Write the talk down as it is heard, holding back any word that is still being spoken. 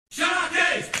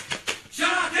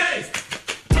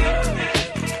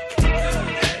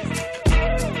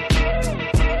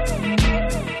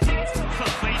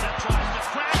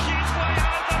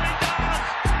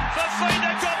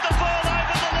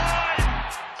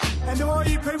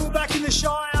people back in the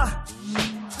Shire.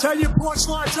 Turn your porch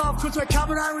lights off because we're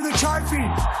coming home with a trophy.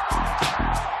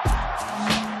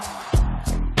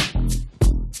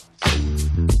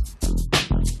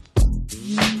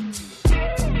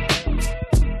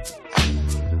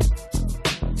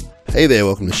 Hey there,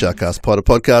 welcome to Sharkcast Pod, a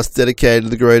podcast dedicated to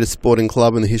the greatest sporting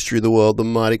club in the history of the world, the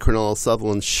mighty Cronulla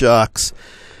Sutherland Sharks.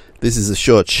 This is a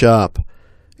short, sharp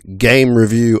game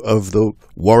review of the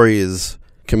Warriors'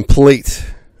 complete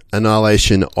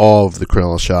annihilation of the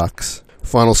Cronulla Sharks.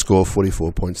 Final score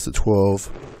 44 points to 12.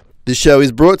 This show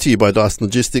is brought to you by Dyson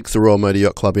Logistics, the Royal Motor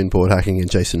Yacht Club, Import Hacking, and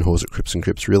Jason Hawes at Cripps &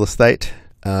 Cripps Real Estate.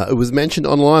 It was mentioned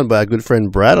online by our good friend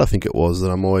Brad, I think it was,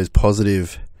 that I'm always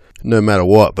positive no matter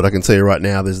what, but I can tell you right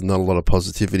now there's not a lot of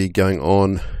positivity going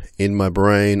on in my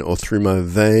brain or through my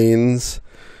veins.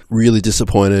 Really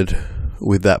disappointed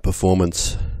with that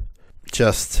performance.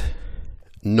 Just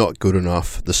not good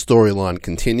enough. The storyline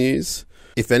continues.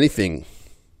 If anything,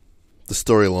 the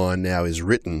storyline now is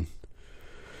written.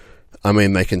 I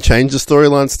mean, they can change the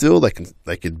storyline still.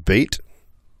 They could beat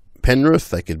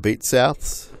Penrith. They could beat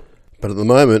Souths. But at the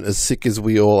moment, as sick as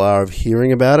we all are of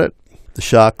hearing about it, the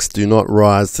Sharks do not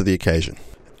rise to the occasion.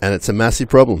 And it's a massive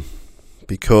problem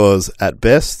because at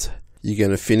best, you're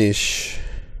going to finish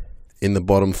in the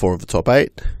bottom four of the top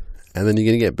 8 and then you're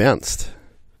going to get bounced.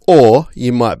 Or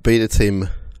you might beat a team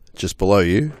just below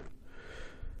you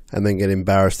and then get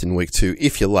embarrassed in week 2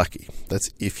 if you're lucky. That's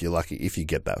if you're lucky, if you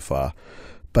get that far.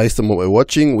 Based on what we're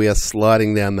watching, we are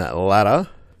sliding down that ladder.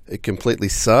 It completely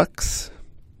sucks.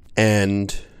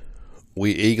 And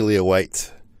we eagerly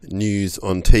await news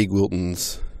on Teague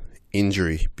Wilton's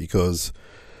injury because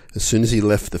as soon as he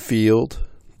left the field,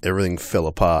 everything fell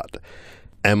apart.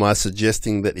 Am I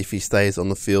suggesting that if he stays on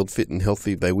the field fit and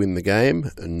healthy, they win the game?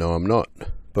 No, I'm not.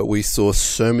 But we saw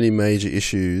so many major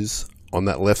issues on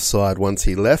that left side once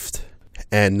he left,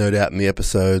 and no doubt in the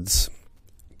episodes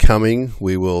coming,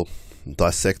 we will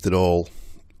dissect it all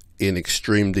in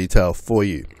extreme detail for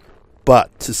you.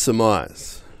 But to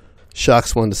surmise,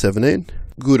 Sharks 1-17.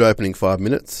 Good opening 5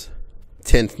 minutes.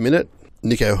 10th minute,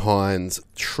 Nicho Hynes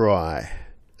try,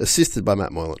 assisted by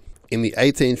Matt Moylan. In the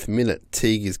 18th minute,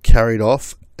 Teague is carried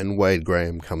off and Wade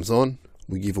Graham comes on.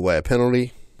 We give away a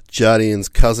penalty. Jardine's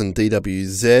cousin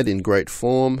DWZ in great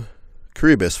form,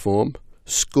 career best form,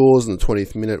 scores in the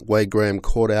 20th minute. Wade Graham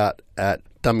caught out at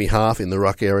dummy half in the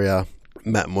ruck area.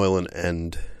 Matt Moylan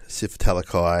and Sif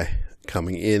Talakai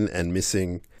coming in and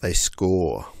missing. They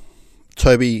score.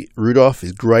 Toby Rudolph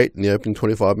is great in the opening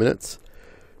 25 minutes.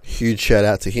 Huge shout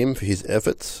out to him for his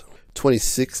efforts.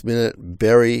 26th minute,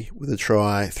 Berry with a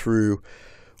try through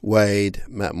Wade,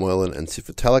 Matt Moylan and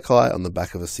Sifa Talakai on the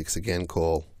back of a 6 again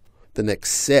call. The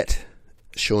next set,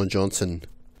 Sean Johnson,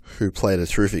 who played a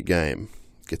terrific game,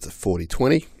 gets a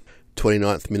 40-20.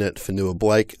 29th minute, Fanua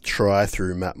Blake, try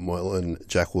through Matt Moylan,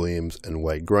 Jack Williams and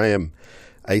Wade Graham.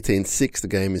 18-6, the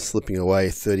game is slipping away.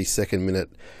 32nd minute,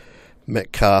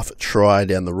 Metcalf try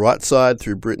down the right side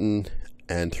through Britton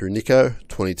and through Nicho,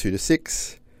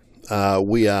 22-6.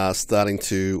 We are starting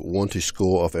to want to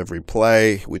score off every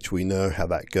play, which we know how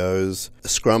that goes. A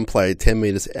scrum play 10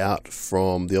 metres out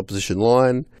from the opposition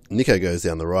line. Nicho goes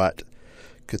down the right.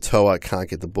 Katoa can't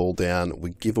get the ball down.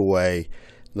 We give away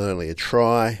not only a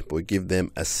try, but we give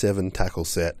them a 7 tackle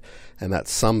set. And that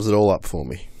sums it all up for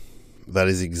me. That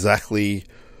is exactly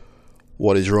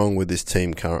what is wrong with this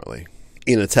team currently.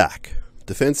 In attack,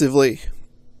 defensively,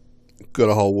 got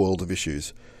a whole world of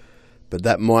issues. But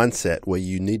that mindset where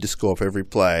you need to score off every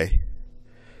play,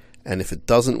 and if it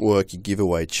doesn't work, you give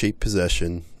away cheap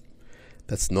possession,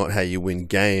 that's not how you win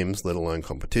games, let alone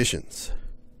competitions.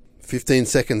 15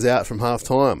 seconds out from half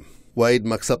time, Wade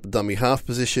mucks up the dummy half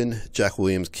position, Jack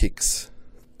Williams kicks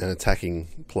an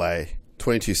attacking play.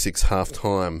 22-6 half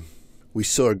time. We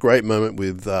saw a great moment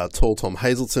with tall Tom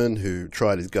Hazelton, who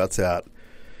tried his guts out.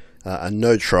 A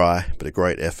no try, but a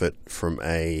great effort from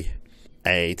a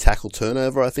tackle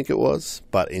turnover, I think it was.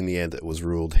 But in the end, it was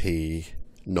ruled he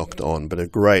knocked on. But a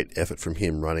great effort from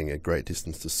him running a great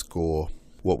distance to score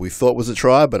what we thought was a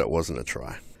try, but it wasn't a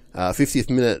try. 50th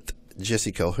minute,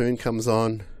 Jesse Calhoun comes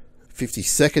on.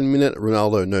 52nd minute,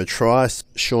 Ronaldo no try.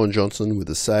 Sean Johnson with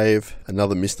a save.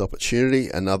 Another missed opportunity.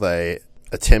 Another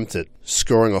attempt at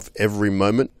scoring off every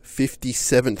moment.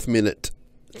 57th minute,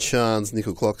 Chance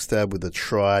Nickel-Clockstab with a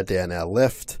try down our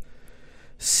left.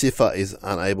 Sifa is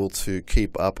unable to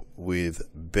keep up with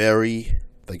Berry.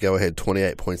 They go ahead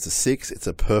 28 points to 6. It's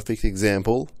a perfect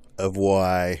example of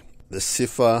why the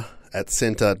Sifa at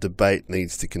centre debate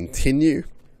needs to continue,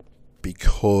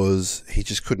 because he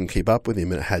just couldn't keep up with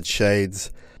him, and it had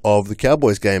shades of the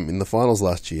Cowboys game in the finals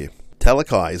last year.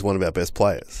 Talakai is one of our best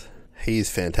players. He is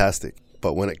fantastic.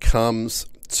 But when it comes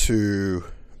to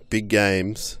big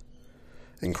games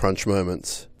and crunch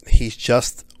moments, he's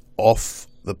just off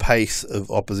the pace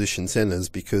of opposition centres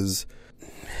because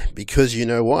you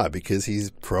know why. Because he's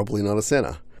probably not a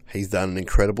centre. He's done an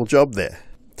incredible job there.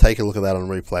 Take a look at that on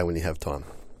replay when you have time.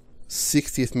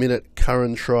 60th minute,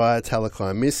 Curran try,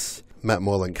 Talakai miss. Matt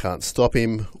Moylan can't stop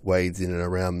him. Wade's in and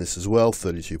around this as well,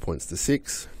 32 points to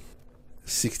 6.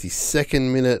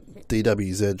 62nd minute,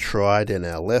 DWZ try, down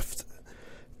our left,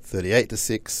 38 to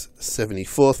 6.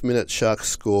 74th minute, Sharks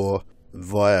score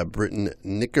via Britton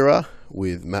Nickera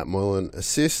with Matt Moylan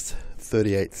assist,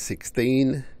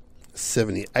 38-16.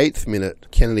 78th minute,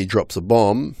 Kennedy drops a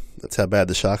bomb. That's how bad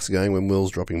the Sharks are going when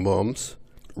Will's dropping bombs.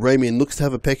 Ramian looks to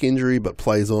have a pec injury but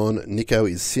plays on. Nico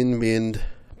is sin-binned.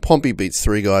 Pompey beats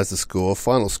 3 guys to score.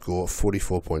 Final score,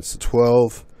 44 points to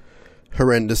 12.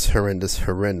 Horrendous.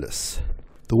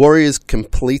 The Warriors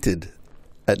completed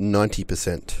at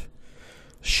 90%.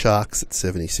 Sharks at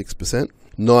 76%.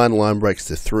 9 line breaks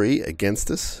to 3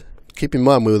 against us. Keep in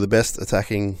mind we were the best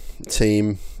attacking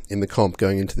team in the comp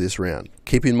going into this round.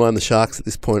 Keep in mind the Sharks at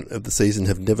this point of the season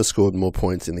have never scored more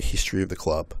points in the history of the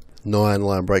club. 9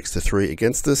 line breaks to 3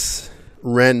 against us.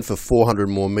 Ran for 400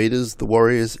 more metres, the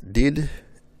Warriors did,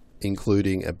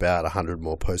 including about 100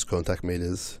 more post-contact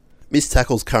metres. Missed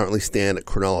tackles currently stand at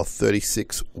Cronulla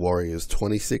 36, Warriors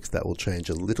 26. That will change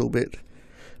a little bit,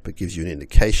 but gives you an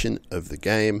indication of the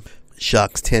game.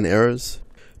 Sharks 10 errors,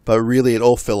 but really it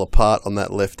all fell apart on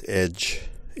that left edge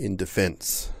in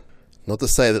defence. Not to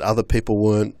say that other people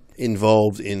weren't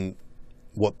involved in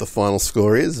what the final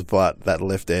score is, but that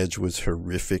left edge was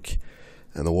horrific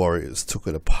and the Warriors took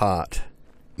it apart.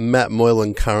 Matt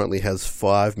Moylan currently has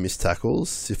 5 missed tackles.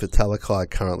 Sifa Talakai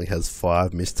currently has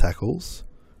 5 missed tackles.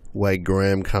 Wade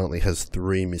Graham currently has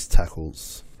 3 missed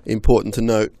tackles. Important to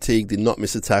note, Teague did not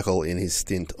miss a tackle in his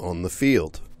stint on the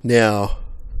field. Now,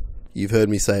 you've heard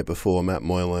me say it before, Matt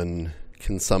Moylan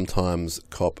can sometimes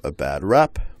cop a bad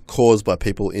rap caused by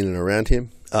people in and around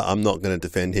him. I'm not going to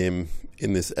defend him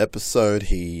in this episode.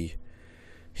 His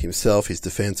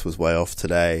defence was way off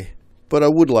today. But I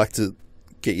would like to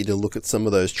get you to look at some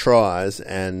of those tries,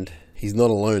 and he's not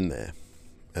alone there.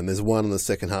 And there's one in the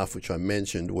second half, which I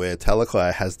mentioned, where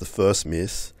Talakai has the first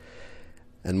miss,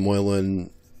 and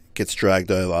Moylan gets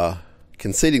dragged over,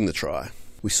 conceding the try.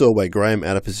 We saw Wade Graham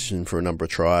out of position for a number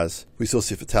of tries. We saw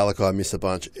Sifa Talakai miss a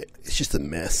bunch. It's just a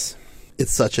mess.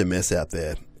 It's such a mess out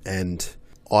there. And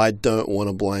I don't want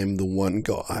to blame the one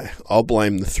guy. I'll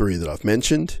blame the 3 that I've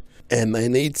mentioned, and they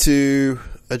need to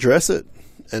address it.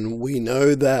 And we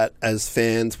know that as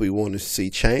fans, we want to see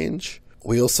change.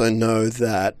 We also know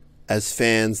that as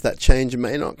fans, that change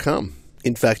may not come.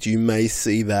 In fact, you may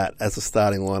see that as a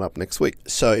starting lineup next week.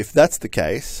 So if that's the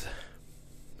case,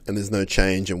 and there's no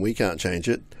change and we can't change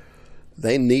it,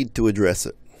 they need to address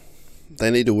it. They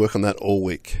need to work on that all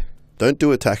week. Don't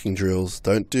do attacking drills.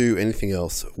 Don't do anything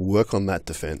else. Work on that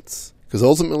defence. Because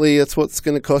ultimately, that's what's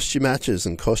going to cost you matches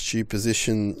and cost you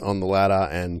position on the ladder,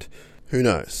 and who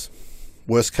knows.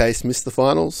 Worst case, miss the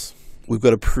finals. We've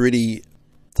got a pretty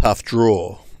tough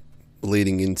draw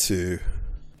leading into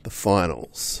the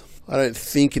finals. I don't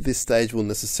think at this stage we'll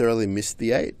necessarily miss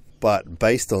the 8, but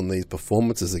based on these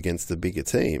performances against the bigger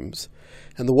teams,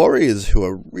 and the Warriors, who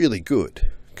are really good,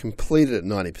 completed at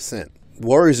 90%.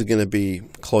 Warriors are going to be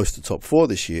close to top 4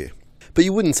 this year, but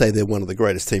you wouldn't say they're one of the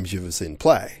greatest teams you've ever seen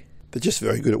play. They're just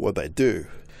very good at what they do.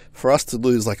 For us to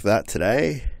lose like that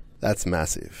today, that's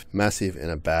massive. Massive in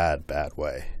a bad, bad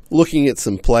way. Looking at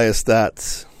some player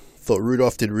stats, thought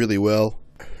Rudolph did really well.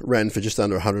 Ran for just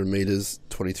under 100 metres,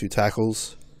 22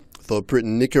 tackles. Thought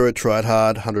Britton Nickera tried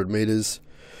hard, 100 metres.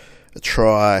 A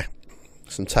try,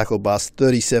 some tackle bust,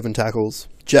 37 tackles.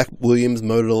 Jack Williams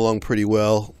mowed it along pretty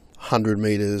well, 100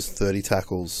 metres, 30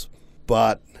 tackles.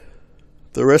 But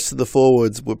the rest of the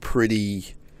forwards were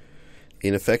pretty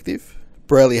ineffective.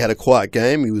 Brayley had a quiet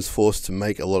game. He was forced to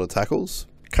make a lot of tackles.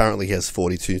 Currently he has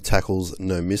 42 tackles,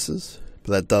 no misses.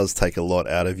 But that does take a lot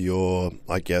out of your,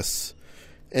 I guess,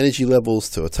 energy levels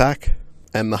to attack.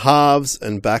 And the halves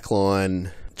and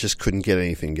backline just couldn't get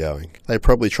anything going. They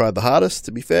probably tried the hardest,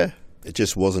 to be fair. It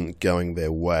just wasn't going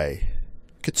their way.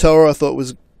 Katoa, I thought,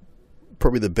 was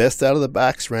probably the best out of the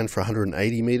backs, ran for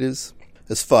 180 metres.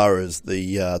 As far as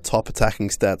the top attacking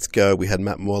stats go, we had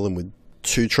Matt Moylan with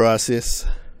 2 try assists.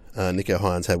 Nico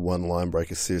Hines had 1 line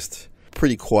break assist.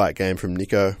 Pretty quiet game from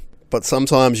Nico. But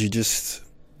sometimes you just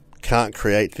can't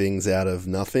create things out of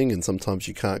nothing, and sometimes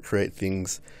you can't create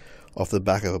things off the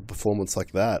back of a performance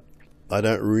like that. I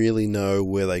don't really know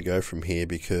where they go from here,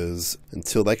 because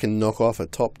until they can knock off a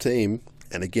top team,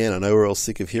 and again, I know we're all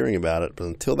sick of hearing about it, but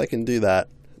until they can do that,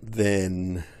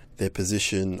 then their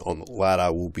position on the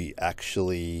ladder will be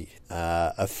actually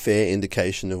a fair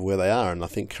indication of where they are. And I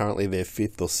think currently they're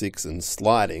 5th or 6th and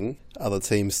sliding. Other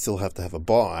teams still have to have a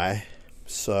bye.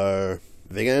 So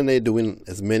they're going to need to win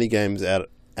as many games out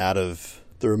of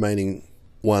the remaining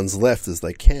ones left as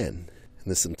they can. And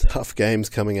there's some tough games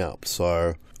coming up.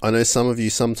 So I know some of you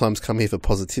sometimes come here for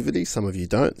positivity. Some of you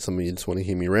don't. Some of you just want to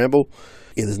hear me ramble.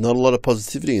 Yeah, there's not a lot of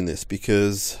positivity in this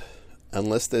because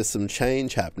unless there's some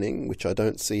change happening, which I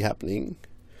don't see happening,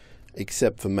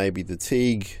 except for maybe the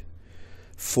Teague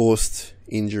forced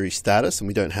injury status, and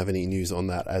we don't have any news on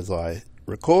that as I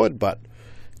record, but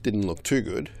it didn't look too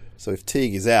good. So if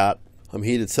Teague is out, I'm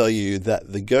here to tell you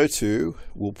that the go-to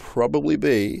will probably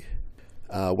be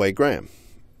Wade Graham.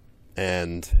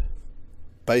 And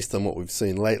based on what we've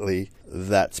seen lately,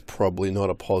 that's probably not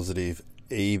a positive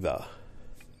either.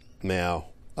 Now,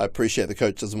 I appreciate the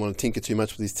coach doesn't want to tinker too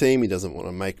much with his team. He doesn't want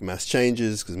to make mass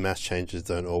changes because mass changes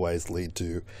don't always lead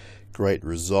to great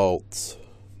results.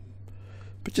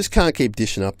 But just can't keep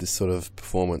dishing up this sort of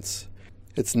performance.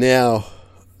 It's now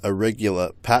a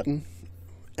regular pattern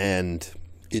and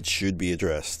it should be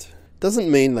addressed. Doesn't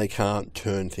mean they can't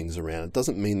turn things around. It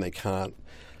doesn't mean they can't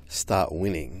start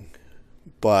winning.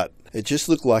 But it just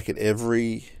looked like at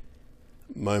every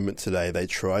moment today they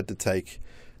tried to take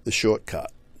the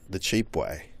shortcut, the cheap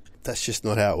way. That's just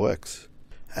not how it works.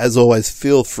 As always,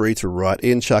 feel free to write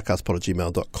in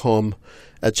sharkcastpod@gmail.com,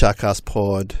 at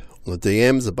sharkcastpod on the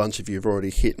DMs. A bunch of you have already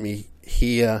hit me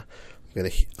here.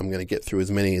 I'm going to get through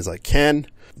as many as I can.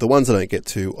 The ones I don't get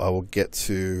to, I will get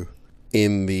to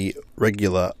in the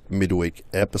regular midweek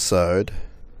episode.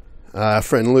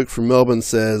 Friend Luke from Melbourne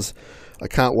says, I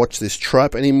can't watch this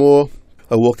tripe anymore.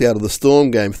 I walked out of the Storm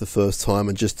game for the first time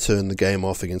and just turned the game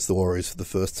off against the Warriors for the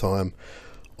first time.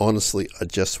 Honestly, I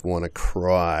just want to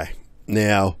cry.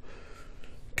 Now,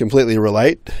 completely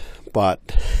relate, but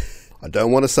I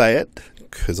don't want to say it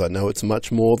because I know it's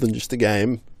much more than just a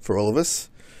game for all of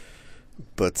us.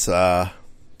 But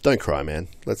don't cry, man.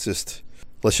 Let's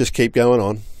just keep going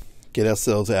on. Get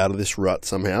ourselves out of this rut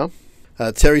somehow.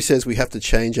 Terry says we have to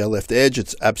change our left edge.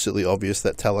 It's absolutely obvious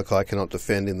that Talakai cannot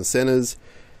defend in the centres.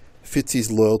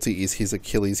 Fitzy's loyalty is his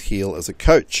Achilles heel as a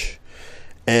coach.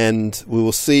 And we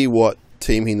will see what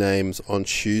team he names on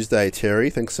Tuesday, Terry.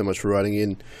 Thanks so much for writing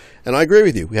in. And I agree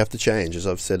with you. We have to change, as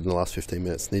I've said in the last 15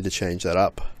 minutes. Need to change that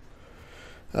up.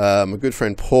 My good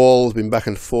friend Paul has been back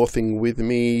and forthing with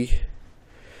me.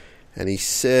 And he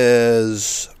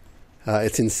says,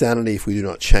 it's insanity if we do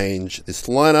not change this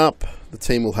lineup. The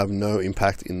team will have no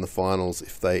impact in the finals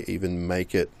if they even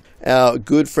make it. Our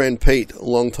good friend Pete,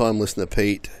 long-time listener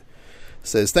Pete,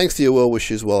 says, thanks to your well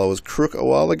wishes while I was crook a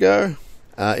while ago.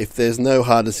 If there's no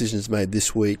hard decisions made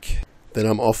this week, then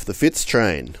I'm off the Fitz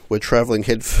train. We're travelling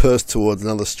head first towards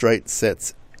another straight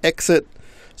sets exit.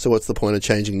 So what's the point of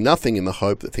changing nothing in the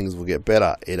hope that things will get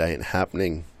better? It ain't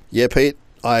happening. Yeah, Pete,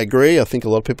 I agree. I think a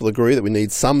lot of people agree that we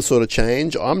need some sort of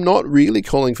change. I'm not really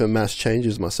calling for mass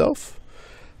changes myself,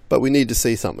 but we need to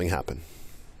see something happen.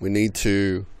 We need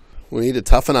to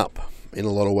toughen up in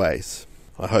a lot of ways.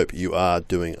 I hope you are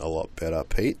doing a lot better,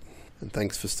 Pete. And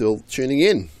thanks for still tuning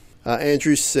in.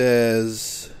 Andrew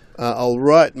says, I'll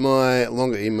write my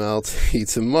longer email to you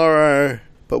tomorrow,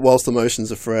 but whilst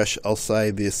emotions are fresh, I'll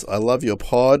say this. I love your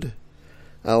pod.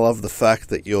 I love the fact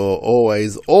that you're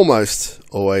almost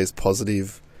always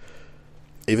positive,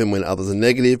 even when others are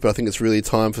negative, but I think it's really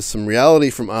time for some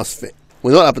reality from us.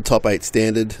 We're not up at top 8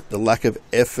 standard. The lack of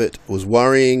effort was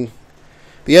worrying.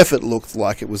 The effort looked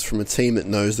like it was from a team that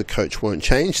knows the coach won't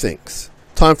change things.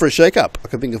 Time for a shake-up. I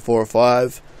can think of 4 or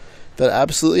 5 that are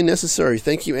absolutely necessary.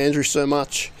 Thank you, Andrew, so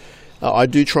much. I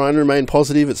do try and remain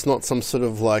positive. It's not some sort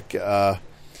of like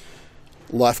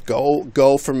life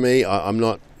goal from me. I'm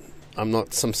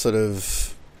not some sort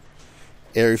of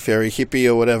airy-fairy hippie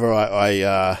or whatever.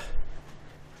 I'm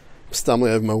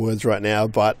stumbling over my words right now,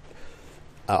 but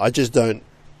I just don't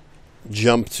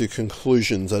jump to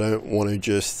conclusions. I don't want to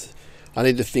just... I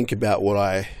need to think about what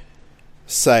I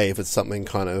say if it's something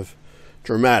kind of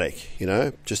dramatic, you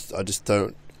know? I just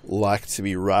don't like to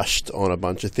be rushed on a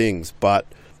bunch of things. But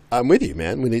I'm with you,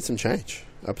 man. We need some change.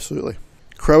 Absolutely.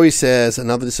 Crowy says,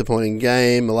 another disappointing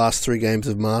game. The last 3 games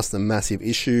have masked a massive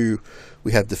issue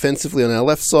we have defensively on our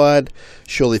left side.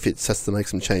 Surely Fitz has to make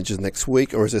some changes next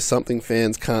week, or is there something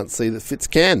fans can't see that Fitz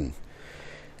can?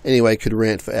 Anyway, could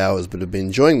rant for hours, but have been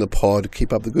enjoying the pod.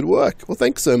 Keep up the good work. Well,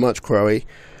 thanks so much, Crowy.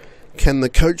 Can the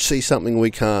coach see something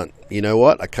we can't? You know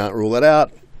what? I can't rule it out.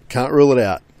 Can't rule it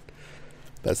out.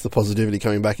 That's the positivity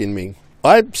coming back in me.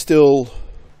 I still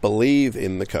believe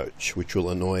in the coach, which will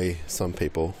annoy some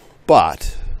people.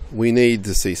 But we need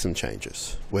to see some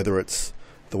changes, whether it's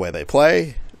the way they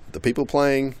play, the people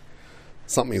playing,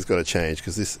 something's got to change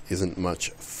because this isn't much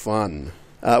fun.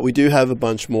 We do have a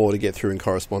bunch more to get through in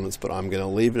correspondence, but I'm going to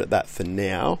leave it at that for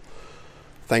now.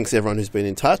 Thanks everyone who's been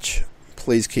in touch.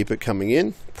 Please keep it coming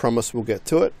in. Promise we'll get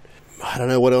to it. I don't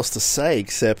know what else to say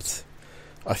except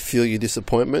I feel your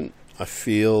disappointment. I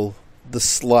feel the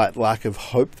slight lack of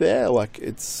hope there. Like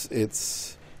it's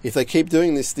if they keep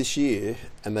doing this year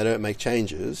and they don't make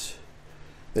changes,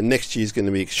 then next year's going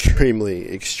to be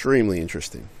extremely, extremely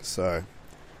interesting. So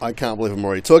I can't believe I'm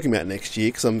already talking about next year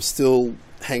because I'm still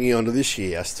hanging on to this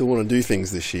year. I still want to do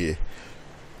things this year.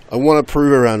 I want to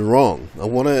prove everyone wrong. I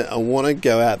want to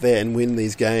go out there and win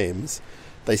these games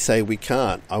they say we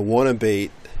can't. I want to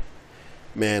beat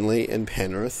Manly and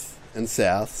Penrith and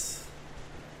Souths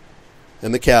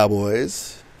and the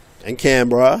Cowboys and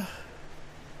Canberra.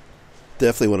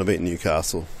 Definitely want to beat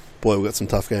Newcastle. Boy, we've got some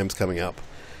tough games coming up.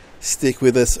 Stick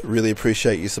with us. Really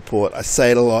appreciate your support. I say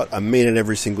it a lot. I mean it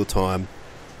every single time.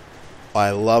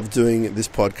 I love doing this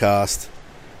podcast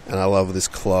and I love this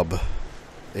club,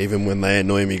 even when they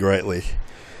annoy me greatly.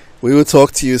 We will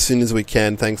talk to you as soon as we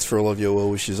can. Thanks for all of your well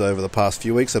wishes over the past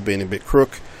few weeks. I've been a bit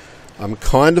crook. I'm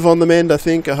kind of on the mend, I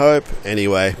think, I hope.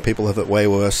 Anyway, people have it way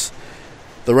worse.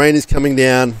 The rain is coming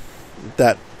down.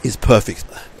 That is perfect.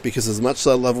 Because as much as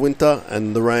I love winter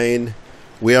and the rain,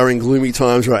 we are in gloomy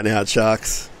times right now at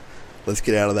Sharks. Let's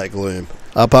get out of that gloom.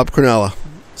 Up, Cronulla.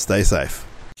 Stay safe.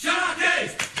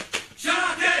 Sharkies!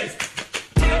 Sharkies!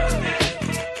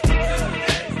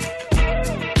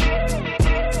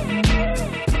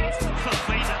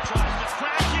 Fafita tries to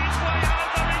crack his way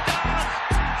over, he does!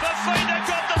 Fafita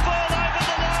got the ball over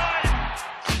the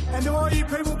line! And to all you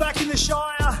people back in the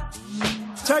Shire,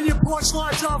 turn your porch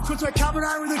lights off because we're coming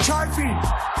home with a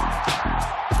trophy.